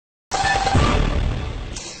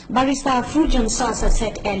Barrister Frujan, as I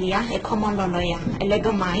said earlier, a common law lawyer, a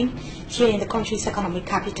legal mind here in the country's economic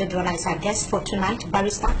capital, Douala is our guest for tonight.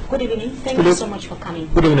 Barrister, good evening. Thank you so much for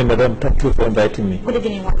coming. Good evening, madam. Thank you for inviting me. Good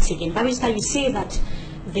evening once again. Barrister, you say that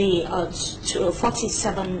the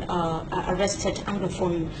 47 arrested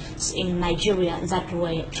Anglophones in Nigeria that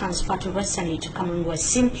were transferred recently to Cameroon were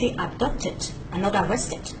simply abducted and not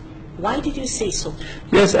arrested. Why did you say so?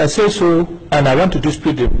 Yes, I say so, and I want to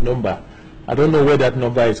dispute the number. I don't know where that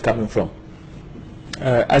number is coming from.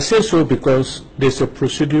 I say so because there's a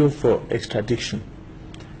procedure for extradition,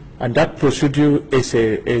 and that procedure is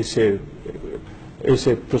a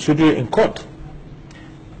procedure in court.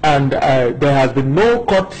 And there has been no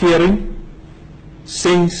court hearing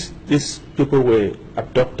since these people were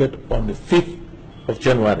abducted on the 5th of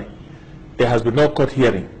January. There has been no court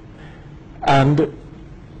hearing. And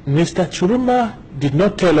Mr. Chiruma did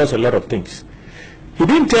not tell us a lot of things. He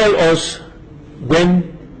didn't tell us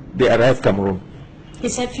when they arrived Cameroon. He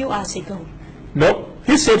said a few hours ago. No,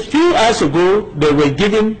 he said a few hours ago they were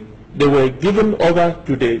given over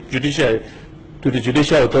to the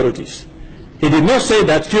judicial authorities. He did not say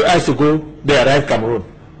that a few hours ago they arrived Cameroon.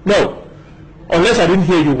 No, unless I didn't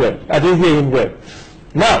hear you well. I didn't hear him well.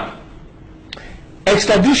 Now,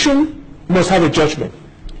 extradition must have a judgment.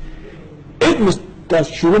 If Mr.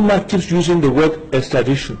 Chiruma keeps using the word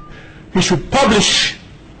extradition, he should publish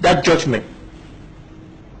that judgment.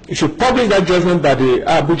 He should publish that judgment by the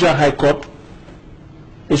Abuja High Court.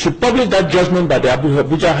 He should publish that judgment by the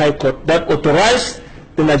Abuja High Court that authorized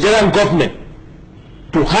the Nigerian government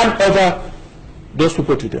to hand over those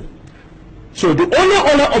people to them. So the only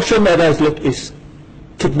other option that is left is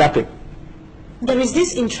kidnapping. There is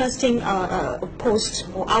this interesting post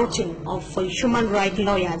or outing of a human rights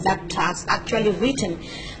lawyer that has actually written,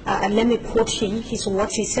 and let me quote him, his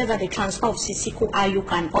words. He said that the transfer of Sisiku,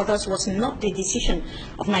 Ayuk and others was not the decision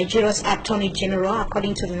of Nigeria's Attorney General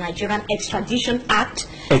according to the Nigerian Extradition Act.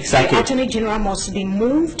 Exactly. The Attorney General must be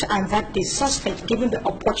moved and that the suspect given the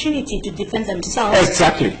opportunity to defend themselves.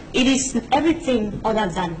 Exactly. It is everything other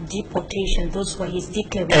than deportation. Those were his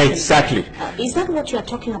declarations. Exactly. Is that what you are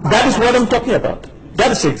talking about? That is what I'm talking about.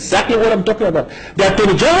 That is exactly what I'm talking about. The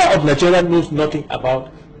Attorney General of Nigeria knows nothing about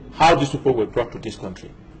how these people were brought to this country.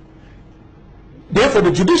 Therefore,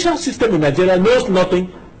 the judicial system in Nigeria knows nothing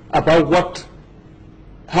about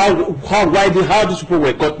how these people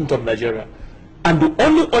were gotten from Nigeria. And the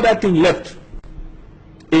only other thing left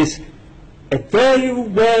is a very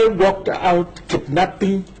well worked out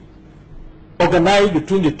kidnapping organized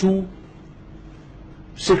between the two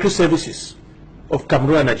secret services of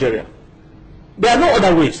Cameroon and Nigeria. There are no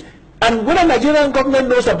other ways. And when the Nigerian government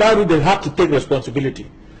knows about it, they have to take responsibility.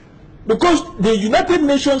 Because the United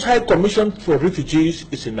Nations High Commission for Refugees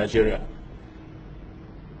is in Nigeria.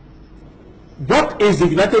 What is the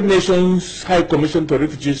United Nations High Commission for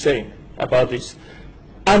Refugees saying about this?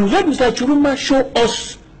 And let Mr. Chiruma show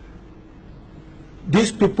us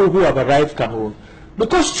these people who have arrived Cameroon.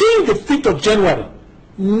 Because since the 5th of January,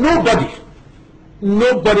 nobody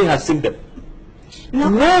has seen them.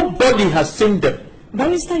 Nobody has seen them.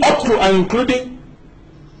 Up to and including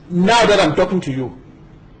now that I'm talking to you.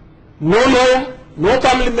 No lawyer, no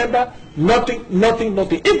family member, nothing.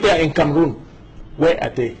 If they are in Cameroon, where are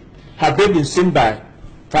they? Have they been seen by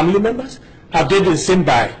family members? Have they been seen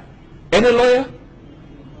by any lawyer?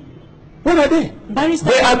 Where are they?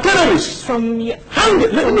 They are terrorists.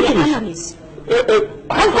 Handcuff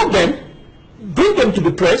them, bring them to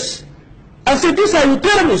the press, and say these are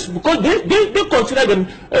terrorists, because they consider them,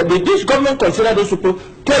 this government consider those people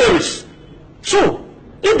terrorists. So,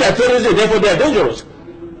 if they are terrorists, therefore they are dangerous.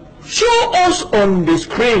 Show us on the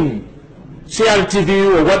screen,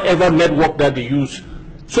 CRTV or whatever network that they use,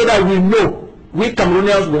 so that we know, we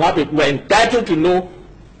Cameroonians will have it, we're entitled to know,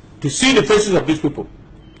 to see the faces of these people.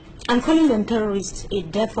 And calling them terrorists,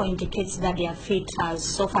 it therefore indicates that their fate has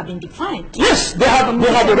so far been defined. Yes, they have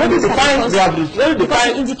already defined. They have already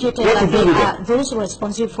defined. Indicated that they are those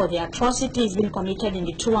responsible for the atrocities being committed in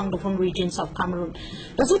the two Anglophone regions of Cameroon.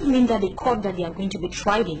 Does it mean that the court that they are going to be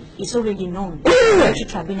tried in is already known? If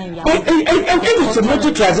it's a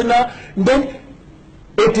multi-tribunal, then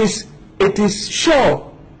it is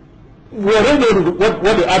sure we already know what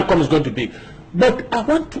the outcome is going to be. But I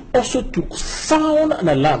want to also to sound an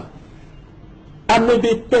alarm. I may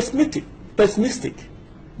be pessimistic,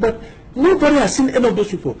 but nobody has seen any of those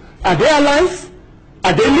people. Are they alive?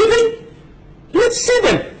 Are they living? Let's see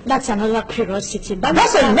them. That's another curiosity.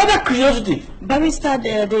 That's another curiosity. Barrister,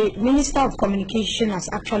 the Minister of Communication has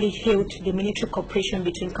actually hailed the military cooperation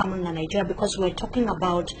between Cameroon and Nigeria, because you are talking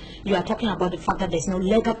about the fact that there's no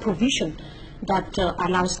legal provision that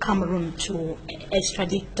allows Cameroon to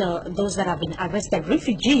extradite those that have been arrested,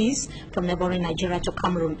 refugees from neighboring Nigeria to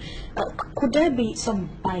Cameroon. Could there be some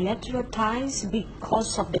bilateral ties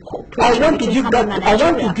because of the cooperation? I want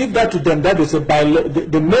to give that to them. That is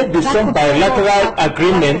there may be some bilateral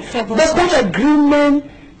agreement, but that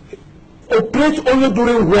agreement operates only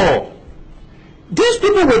during war. These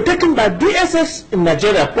people were taken by DSS in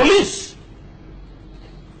Nigeria, police.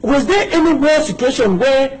 Was there any war situation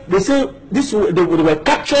where they say they were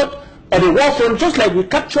captured at the war front, just like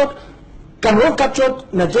Cameroon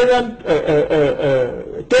captured Nigerian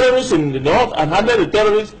terrorists in the north and handed the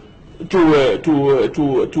terrorists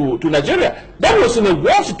to Nigeria? That was in a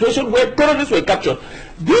war situation where terrorists were captured.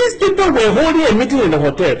 These people were holding a meeting in a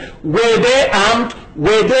hotel. Were they armed?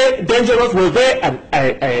 Were they dangerous? Was there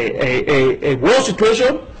a war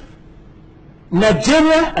situation?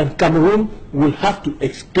 Nigeria and Cameroon will have to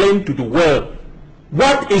explain to the world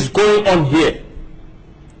what is going on here.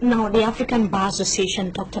 Now, the African Bar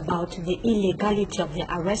Association talked about the illegality of the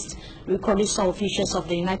arrest. We recently saw officials of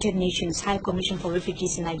the United Nations High Commission for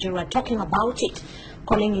Refugees in Nigeria talking about it,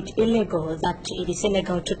 calling it illegal, that it is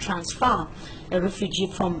illegal to transfer a refugee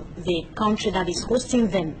from the country that is hosting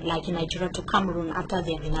them, like in Nigeria, to Cameroon after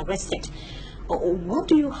they have been arrested. What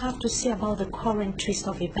do you have to say about the current twist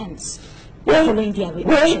of events? Following their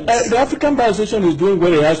reactions? The African Bar Association is doing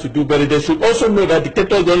what it has to do, but they should also know that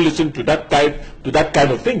dictators don't listen to that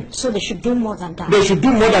kind of thing. So they should do more than that. They should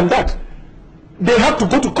do more than that. They have to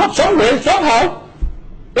go to court somewhere, somehow.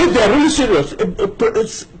 If they are really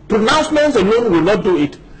serious, pronouncements alone will not do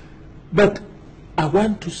it. But I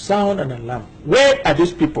want to sound an alarm. Where are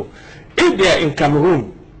these people? If they are in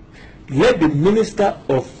Cameroon, let the Minister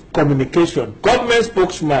of Communication, government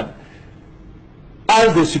spokesman,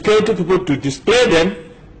 ask the security people to display them,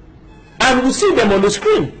 and we see them on the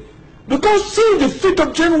screen. Because since the 5th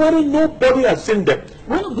of January, nobody has seen them.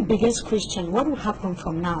 One of the biggest questions, what will happen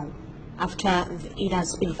from now, after it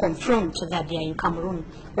has been confirmed that they are in Cameroon?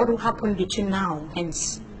 What will happen between now and...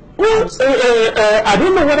 Well, I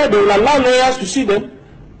don't know whether they will allow lawyers to see them.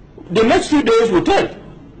 The next few days will tell.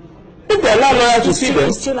 If they allow lawyers to see them...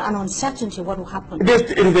 There's still an uncertainty what will happen.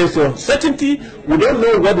 If there's uncertainty, we don't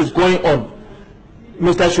know what is going on.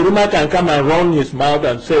 Mr. Shuruma can come and run his mouth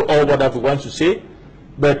and say all whatever he wants to say,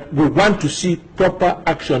 but we want to see proper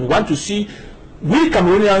action. We want to see, we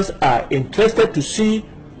Cameroonians are interested to see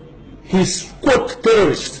his quote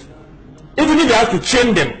terrorists. Even if they have to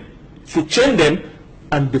chain them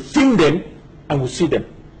and defend them, and we'll see them.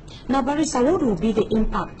 Now, Barrister, what will be the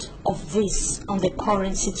impact of this on the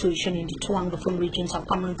current situation in the two Anglophone regions of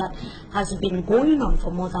Cameroon that has been going on for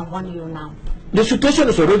more than 1 year now? The situation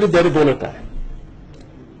is already very volatile.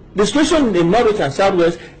 The situation in North and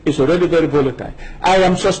Southwest is already very volatile. I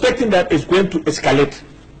am suspecting that it's going to escalate.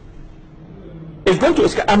 It's going to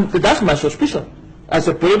escalate, and that's my suspicion. As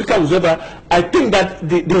a political observer, I think that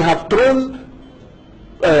they have thrown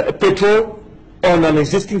petrol on an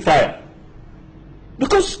existing fire.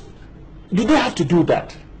 Because do they have to do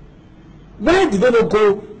that? Why did they not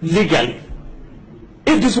go legally?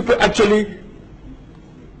 If these people actually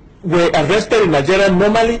were arrested in Nigeria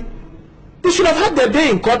normally, they should have had their day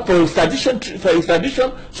in court for extradition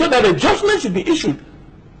so that a judgment should be issued.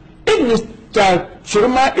 If Mr.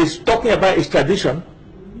 Shuruma is talking about extradition,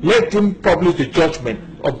 let him publish the judgment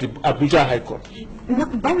of the Abuja High Court. No,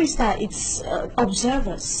 Barrister, it's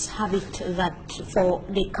observers have it that for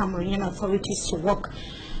the Cameroonian authorities to work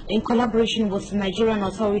in collaboration with Nigerian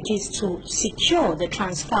authorities to secure the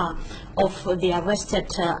transfer of the arrested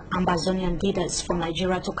Ambazonian leaders from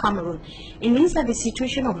Nigeria to Cameroon. It means that the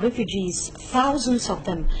situation of refugees, thousands of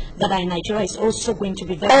them that are in Nigeria, is also going to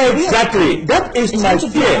be very real. Exactly. That is my fear. It's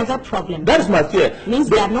going to be another problem. That is my fear. It means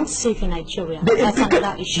they are not safe in Nigeria. That's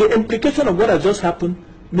another issue. The implication of what has just happened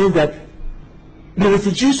means that the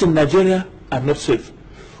refugees in Nigeria are not safe.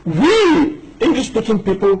 We, English-speaking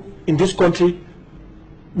people in this country,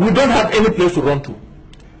 we don't have any place to run to.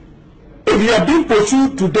 If you are being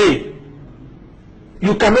pursued today,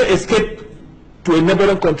 you cannot escape to a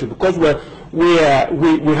neighboring country, because we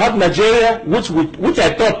have Nigeria, which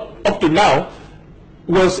I thought up to now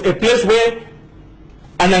was a place where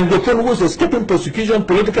an Anglophone who is escaping persecution,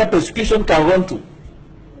 political persecution, can run to.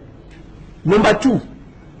 Number two,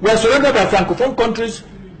 we are surrounded by Francophone countries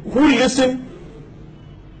who listen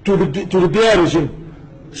to the Biya regime.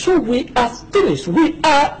 So we are finished. We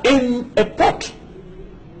are in a pot.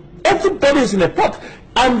 Everybody is in a pot.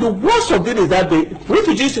 And the worst of it is that the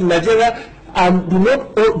refugees in Nigeria do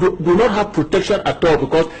not have protection at all,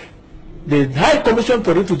 because the High Commission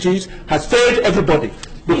for Refugees has failed everybody,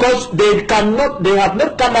 because they have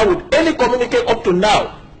not come out with any communique up to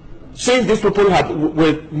now since these people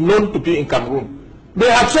were known to be in Cameroon. They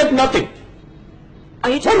have said nothing. Are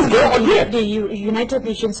you talking about the United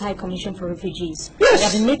Nations High Commission for Refugees? Yes. They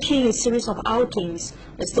have been making a series of outings,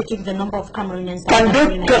 stating the number of Cameroonians.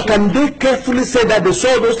 Can they carefully say that they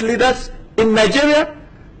saw those leaders in Nigeria?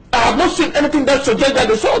 I have not seen anything that suggests that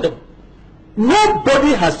they saw them.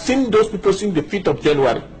 Nobody has seen those people since the 5th of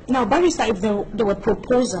January. Now, Barrister, if there were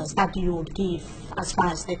proposals that you would give as far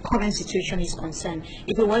as the current situation is concerned,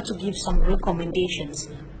 if you were to give some recommendations,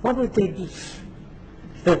 what would they be?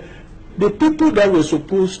 The people that were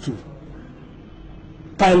supposed to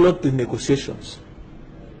pilot the negotiations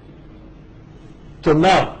till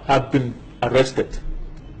now have been arrested.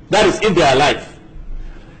 That is, if they are alive.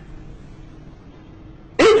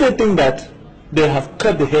 If they think that they have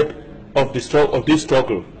cut the head of this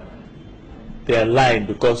struggle, they are lying,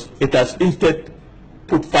 because it has instead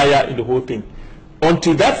put fire in the whole thing.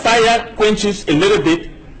 Until that fire quenches a little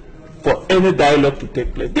bit, for any dialogue to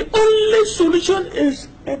take place, the only solution is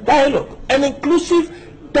a dialogue, an inclusive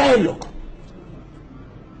dialogue.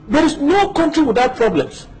 There is no country without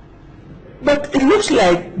problems. But it looks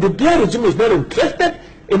like the Blair regime is not interested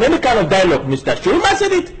in any kind of dialogue. Mr. Shulman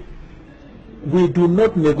said it. We do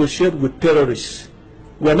not negotiate with terrorists.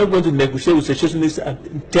 We are not going to negotiate with secessionists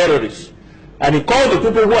and terrorists. And he called the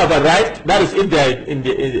people who have arrived, that is,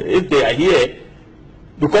 if they are here,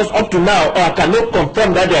 because up to now, I cannot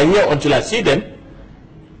confirm that they are here until I see them.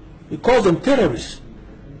 He calls them terrorists.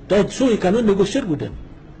 So he cannot negotiate with them.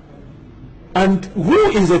 And who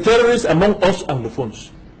is a terrorist among us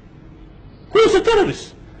Anglophones? Who is a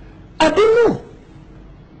terrorist? I don't know.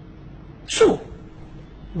 So,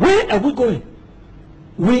 where are we going?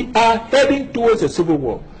 We are heading towards a civil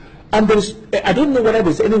war. And I don't know whether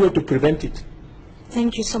there's any way to prevent it.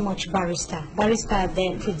 Thank you so much, Barrister. Barrister,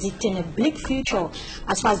 they're predicting a bleak future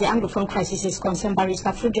as far as the Anglophone crisis is concerned.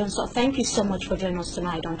 Barrister Fru Johnson, thank you so much for joining us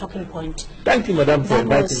tonight on Talking Point. Thank you, Madam, for inviting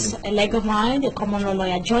me. That was a leg of mine, the common law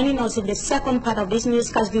lawyer, joining us in the second part of this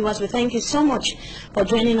newscast. Viewers, we thank you so much for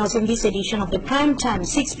joining us in this edition of the Prime Time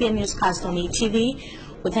 6 p.m. newscast on ATV.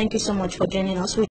 We thank you so much for joining us.